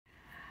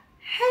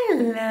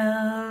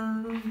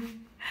Hello.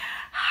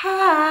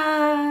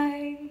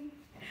 Hi.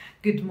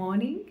 Good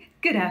morning,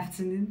 good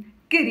afternoon,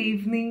 good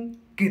evening,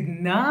 good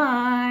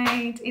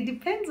night. It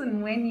depends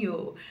on when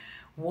you're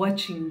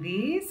watching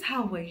this.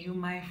 How are you,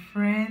 my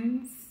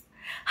friends?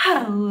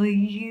 How are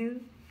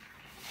you?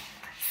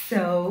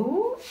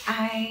 So,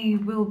 I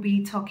will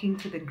be talking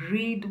to the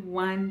grade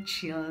 1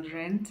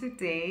 children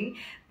today.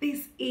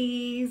 This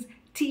is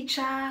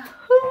Teacher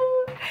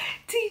Who?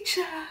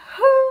 Teacher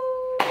Who?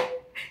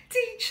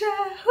 Teacher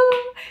Who?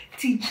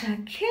 Teacher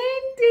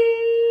Candy.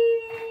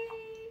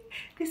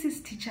 This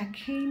is Teacher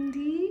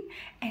Candy,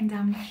 and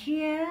I'm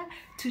here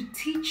to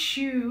teach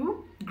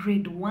you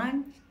grade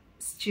 1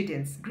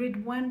 students,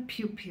 grade 1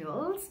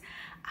 pupils,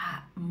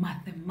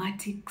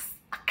 mathematics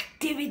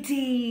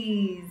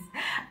activities.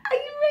 Are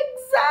you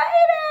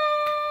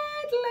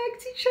excited like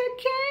Teacher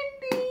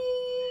Candy?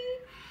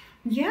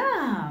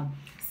 Yeah,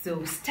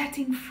 so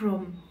starting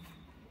from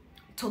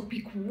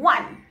topic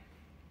 1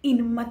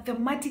 in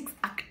mathematics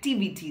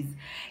activities,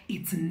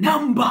 it's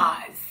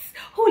numbers.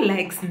 Who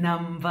likes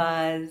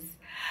numbers?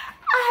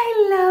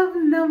 I love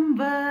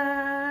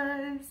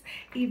numbers,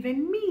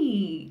 even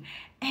me.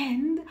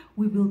 And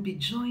we will be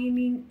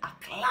joining a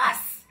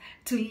class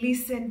to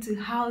listen to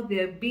how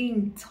they're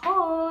being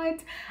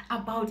taught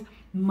about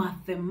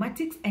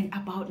mathematics and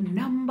about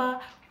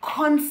number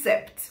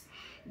concepts.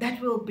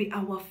 That will be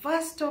our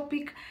first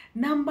topic,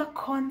 number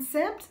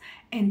concepts.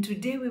 And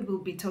today we will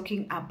be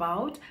talking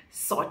about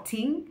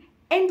sorting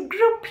and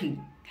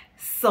grouping.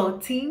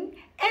 Sorting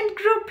and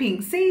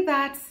grouping. Say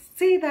that,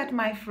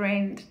 my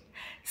friend.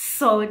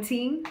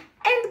 Sorting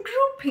and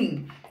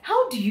grouping.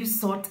 How do you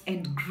sort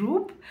and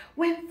group?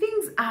 When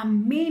things are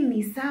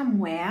many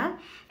somewhere,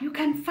 you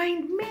can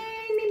find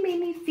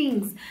many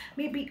things.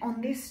 Maybe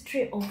on this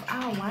tray of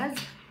ours,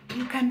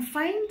 you can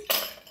find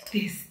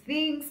these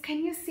things.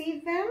 Can you see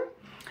them?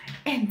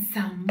 And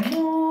some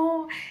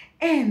more,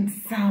 and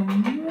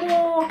some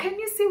more. Can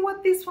you see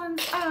what these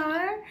ones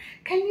are?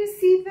 Can you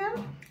see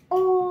them?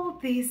 All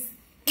these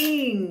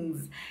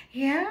things.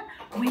 Yeah?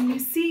 When you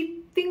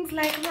see things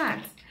like that,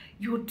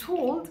 you're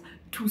told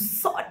to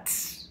sort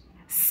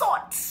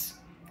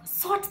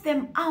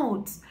them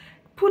out.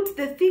 Put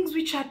the things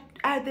which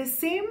are the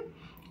same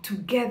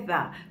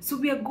together. So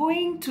we are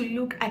going to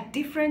look at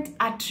different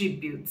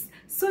attributes,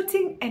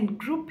 sorting and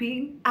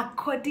grouping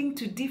according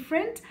to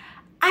different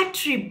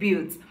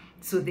attributes.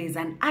 So there's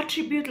an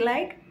attribute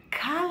like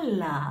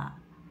color.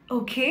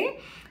 Okay,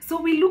 so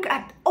we look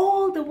at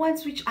all the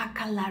ones which are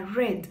color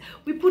red.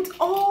 We put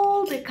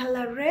all the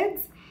color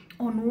reds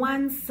on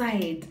one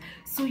side.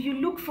 So you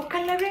look for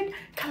color red,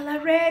 color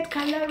red,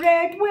 color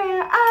red.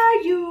 Where are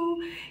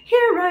you?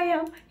 Here I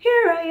am,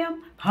 here I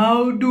am.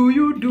 How do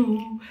you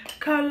do?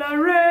 Color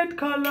red,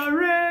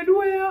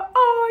 where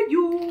are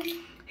you?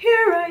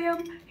 Here I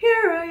am,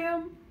 here I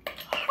am.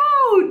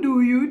 How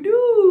do you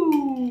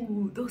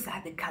do? Those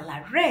are the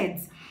color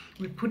reds.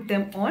 We put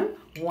them on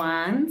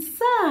one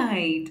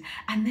side.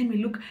 And then we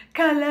look,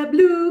 color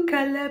blue,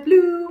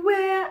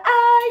 where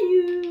are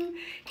you?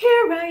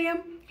 Here I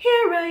am,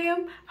 here I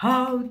am.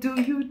 How do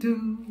you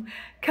do?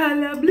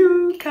 Color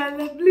blue,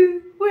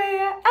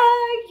 where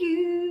are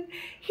you?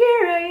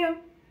 Here I am,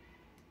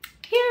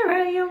 here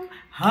I am.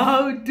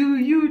 How do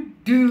you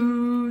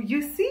do?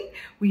 You see,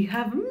 we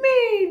have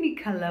many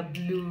color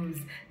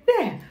blues.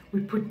 There,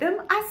 we put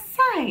them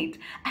aside.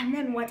 And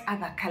then what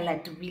other color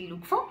do we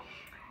look for?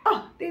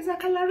 Oh, there's a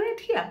color red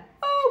here.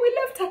 Oh, we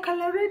left a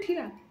color red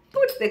here.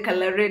 Put the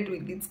color red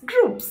with its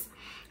groups.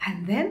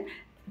 And then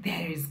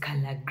there is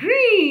color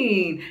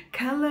green.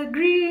 Color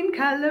green,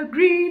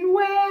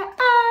 where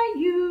are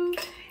you?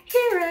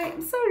 Here I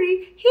am,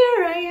 sorry,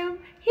 here I am,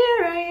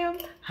 here I am.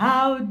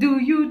 How do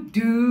you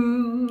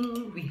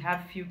do? We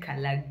have few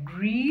color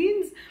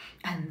greens,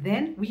 and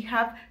then we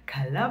have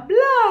color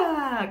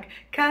black.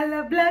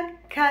 Color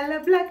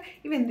black.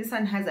 Even this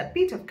one has a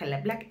bit of color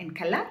black and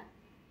color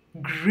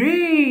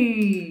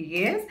gray.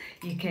 Yes,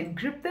 you can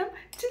group them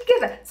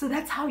together. So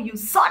that's how you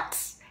sort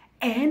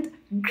and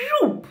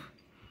group.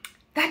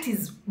 That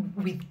is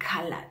with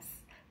colors.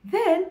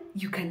 Then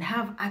you can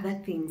have other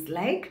things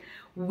like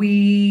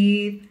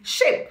with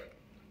shape.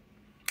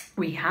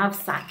 We have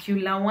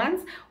circular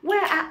ones.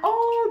 Where are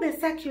all the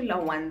circular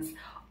ones?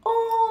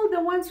 All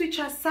the ones which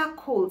are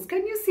circles.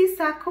 Can you see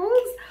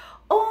circles?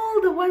 All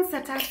the ones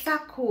that are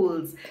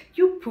circles,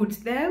 you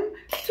put them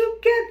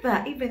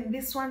together. Even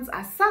these ones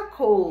are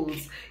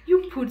circles.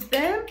 You put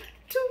them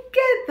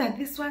together.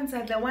 These ones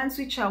are the ones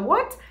which are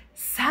what?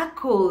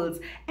 Circles.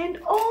 And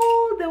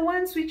all the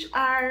ones which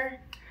are,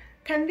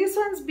 can these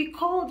ones be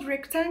called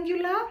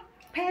rectangular?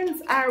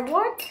 Pens are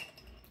what?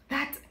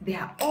 That they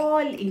are all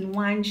in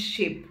one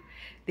shape.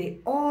 They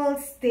all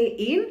stay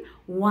in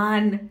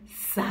one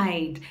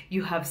side.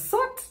 You have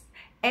sort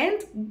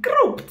and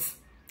grouped.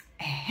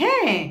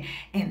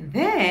 And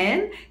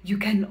then you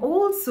can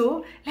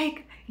also,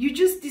 like, you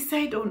just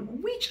decide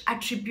on which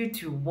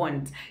attribute you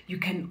want. You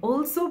can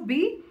also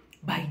be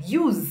by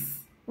use.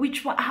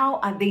 How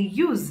are they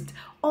used?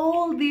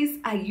 All these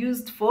are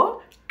used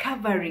for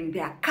covering.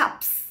 They are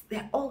cups.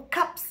 They're all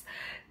cups.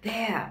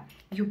 There,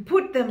 you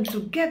put them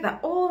together,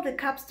 all the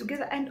cups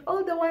together, and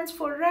all the ones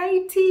for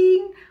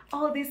writing.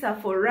 All these are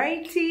for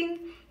writing.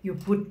 You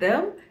put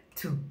them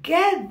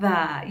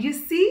together, you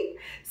see?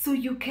 So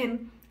you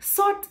can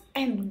sort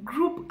and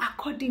group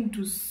according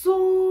to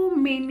so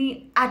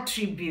many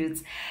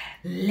attributes.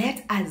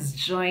 Let us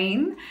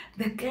join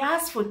the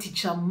class for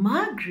Teacher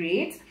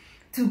Margaret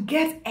to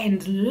get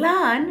and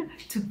learn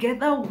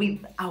together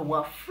with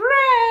our friends.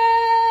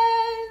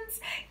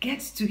 Get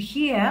to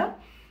hear,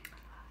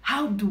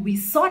 how do we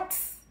sort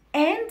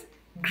and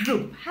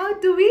group? How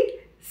do we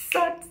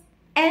sort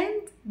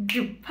and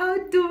group? How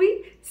do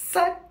we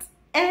sort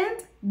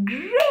and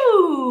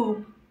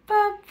group?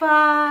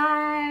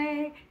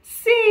 Bye-bye.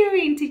 See you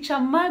in Teacher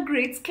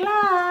Margaret's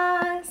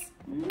class.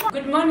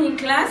 Good morning,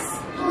 class.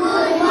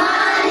 Good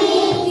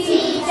morning,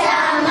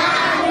 Teacher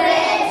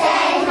Margaret,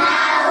 and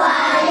how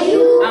are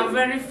you? I'm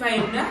very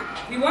fine.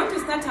 We want to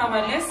start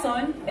our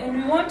lesson and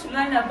we want to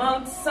learn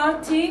about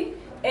sorting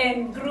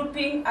and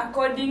grouping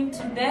according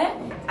to the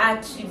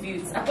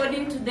attributes.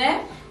 According to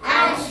the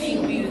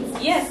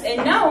attributes. Yes,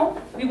 and now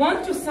we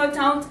want to sort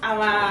out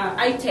our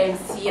items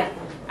here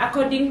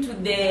according to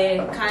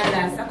the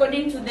colors.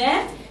 According to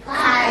the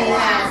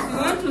colors. We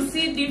want to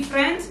see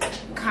different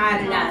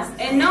colors.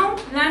 And now,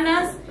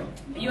 learners,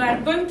 you are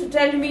going to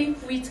tell me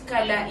which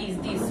color is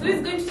this. Who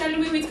is going to tell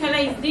me which color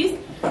is this?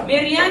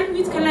 Marianne,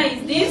 which color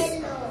is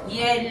this?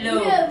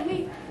 Yellow.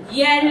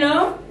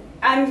 Yellow.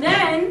 And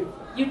then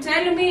you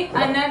tell me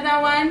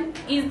another one.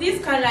 Is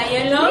this color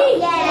yellow?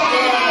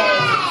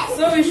 Yes.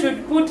 So we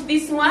should put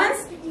these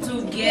ones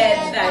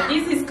together.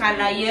 This is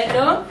color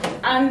yellow.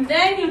 And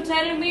then you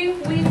tell me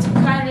which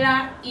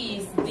color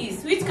is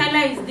this. Which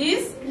color is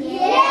this?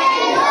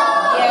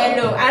 Yellow.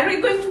 Yellow. Are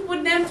we going to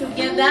put them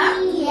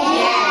together?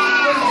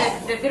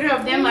 Yes. The three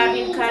of them are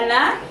in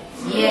color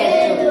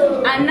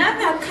yellow.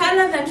 Another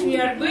color that we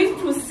are going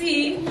to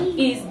see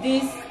is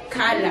this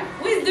color.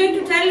 Who is going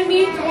to tell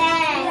me? Red.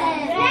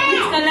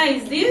 Which color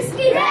is this?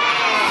 Red.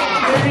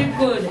 Very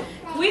good.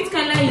 Which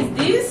color is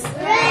this?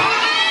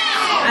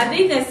 Red. Are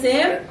they the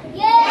same?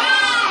 Yes.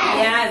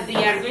 Yeah,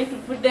 they are going to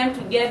put them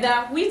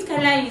together. Which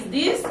color is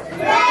this?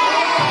 Red.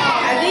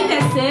 Are they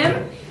the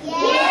same?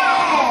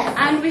 Yes.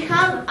 And we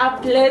have a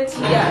plate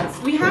here.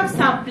 We have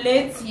some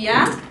plates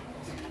here.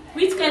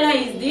 Which color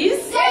is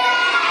this?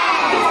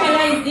 Red. Which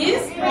color is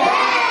this?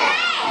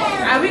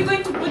 Red. Are we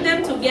going to put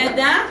them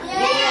together?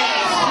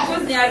 Yes.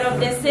 Because they are of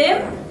the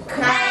same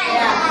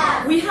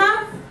color. We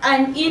have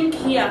an ink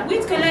here.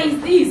 Which color is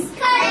this?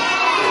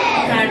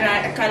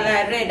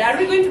 Color red. Are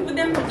we going to put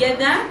them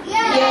together?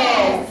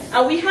 Yes.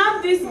 And we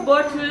have this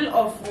bottle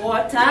of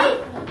water.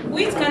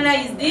 Which color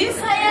is this?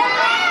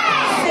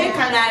 Say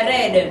color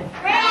red.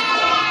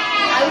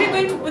 Are we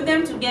going to put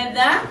them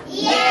together?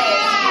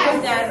 Yes.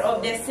 Because they are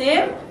of the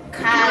same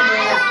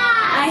color.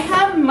 I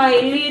have my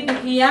lid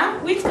here.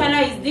 Which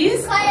color is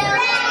this?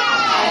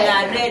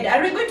 Color red.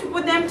 Are we going to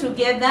put them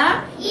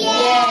together?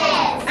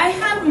 Yes. I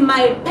have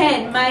my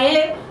pen.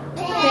 My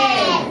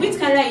pen. Which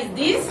color is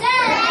this?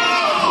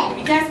 Red.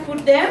 We just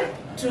put them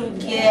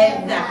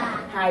together.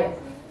 Hi.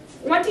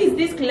 What is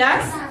this,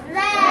 class?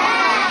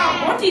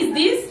 Red. What is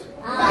this?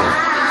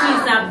 It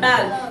is a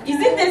bag. Is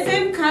it the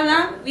same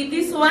color with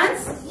these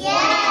ones?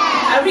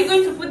 Yes. Are we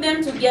going to put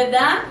them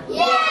together?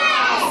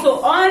 Yes. So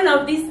all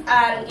of these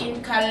are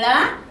in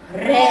color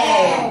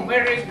red.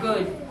 Very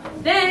good.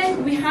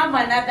 Then we have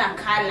another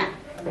color.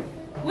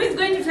 Who is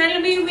going to tell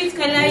me which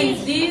color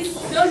is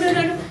this? No.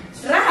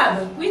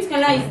 Rahab, which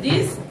color is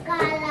this?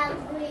 Color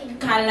green.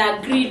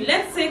 Color green.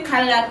 Let's say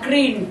color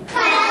green.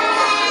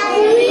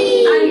 Color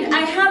green. And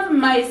I have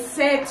my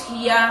set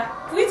here.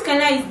 Which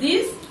color is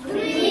this?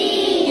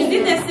 Green. Is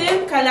it the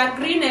same color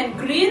green and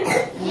green?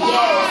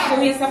 Yes. So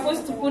we are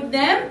supposed to put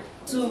them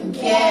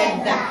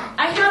together.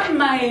 I have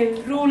my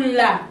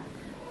ruler.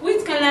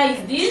 Which color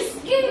is this?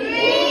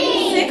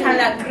 Green. Say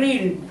color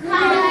green.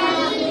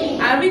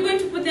 Green. Are we going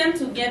to put them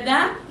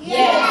together?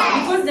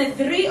 Yes. Because the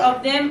three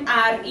of them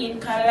are in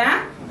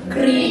color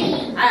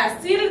green.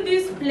 Still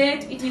this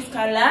plate, it is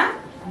color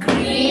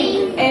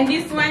green. And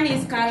this one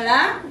is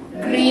color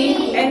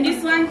green. And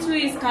this one too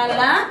is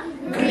color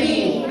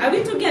green. Are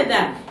we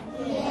together?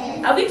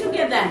 Yes. Are we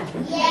together?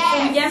 Yes.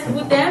 So we just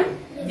put them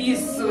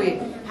this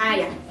way.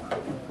 Higher.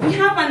 We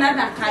have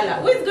another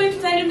color. Who is going to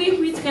tell me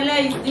which color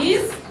is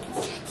this?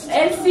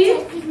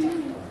 Elsie?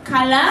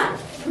 Color?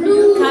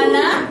 Blue.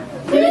 Color?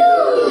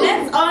 Blue.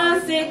 Let's all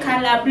say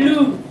color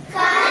blue.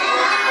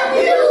 Color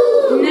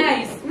blue.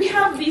 Nice. We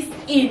have this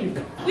ink.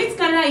 Which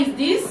color is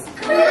this?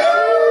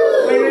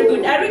 Blue. Very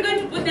good. Are we going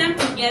to put them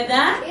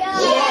together?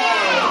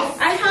 Yes.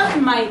 I have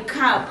my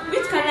cup.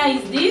 Which color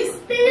is this?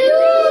 Blue.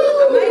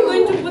 Am I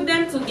going to put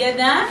them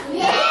together?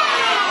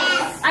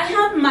 Yes. I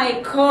have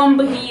my comb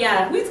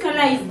here. Which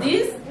color is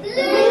this?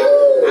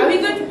 Blue. Are we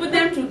going to put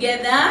them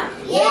together?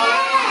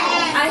 Yes.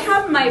 I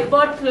have my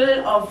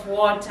bottle of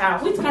water.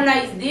 Which color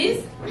is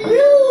this?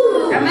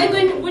 Blue. Am I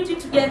going to put it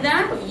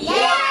together?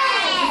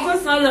 Yes.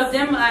 Because all of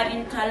them are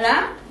in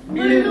color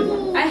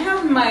I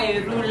have my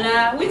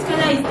ruler. Which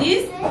color is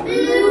this?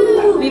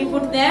 Blue. We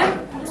put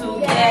them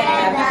together.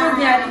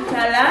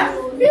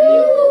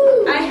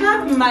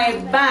 my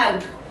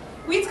bag.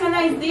 Which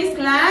color is this,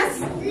 class?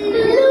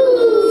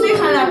 Blue. Say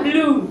color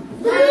blue.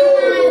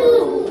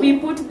 Blue. We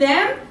put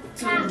them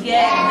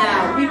together.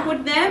 We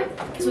put them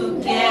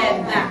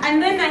together.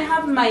 And then I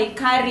have my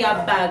carrier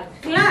bag.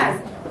 Class,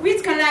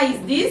 which color is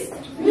this?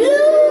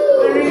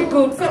 Blue. Very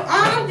good. So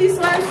all these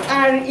ones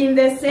are in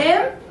the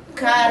same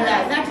color.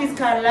 That is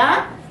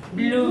color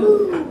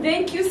blue.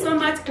 Thank you so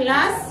much,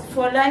 class,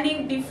 for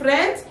learning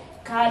different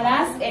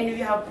colors, and we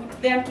have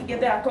put them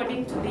together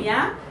according to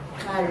their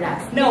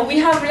colors. Now we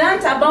have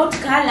learned about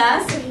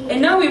colors,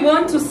 and now we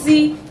want to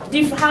see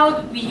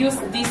how we use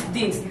these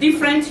beads,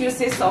 different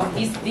uses of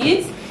these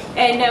beads.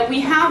 And we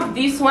have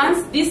these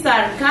ones. These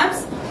are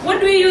cups.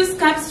 What do we use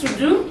cups to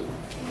do?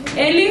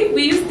 Ellie,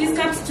 we use these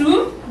cups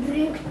to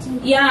Drink tea.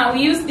 yeah, we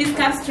use these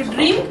cups to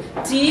drink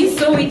tea.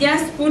 So we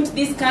just put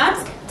these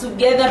cups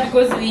together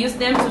because we use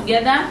them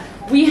together.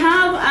 We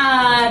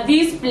have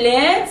these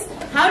plates.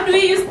 How do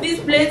we use these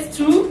plates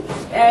to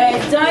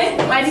join?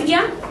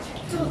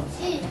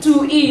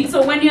 To eat.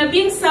 So when you are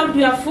being served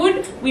your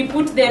food, we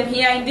put them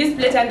here in this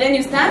plate and then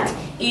you start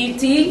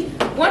eating.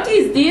 What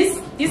is this?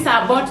 These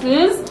are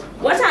bottles.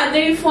 What are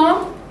they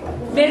for?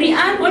 Mary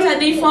Ann, what are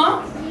they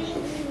for?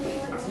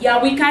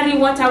 Yeah, we carry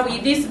water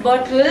with these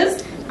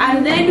bottles.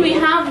 And then we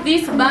have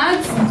these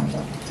bags.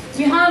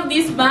 We have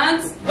these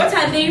bags. What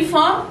are they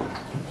for?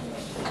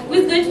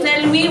 Who's going to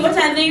tell me what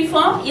are they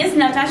for? Yes,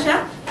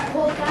 Natasha?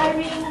 For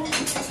carrying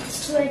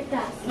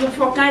sweaters.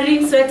 For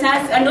carrying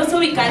sweaters, and also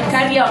we can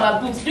carry our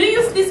books. Do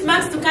you use these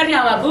bags to carry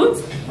our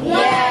books?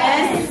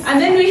 Yes. And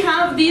then we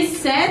have these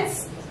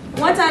sets.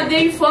 What are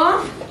they for?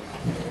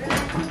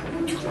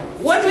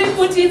 What do we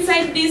put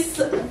inside this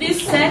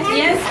set?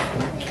 Yes?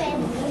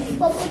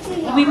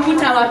 We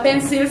put our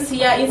pencils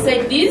here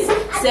inside these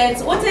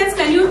sets. What else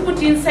can you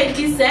put inside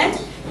this set?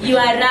 Your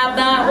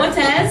rubber. What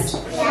else?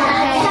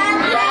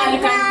 Yeah, you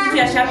can put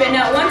your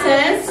sharpener. What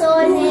else?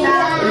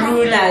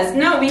 Rulers.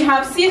 Now we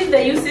have seen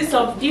the uses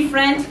of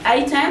different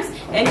items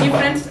and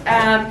different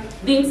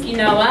things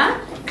in our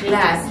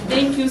class.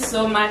 Thank you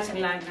so much,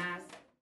 learners.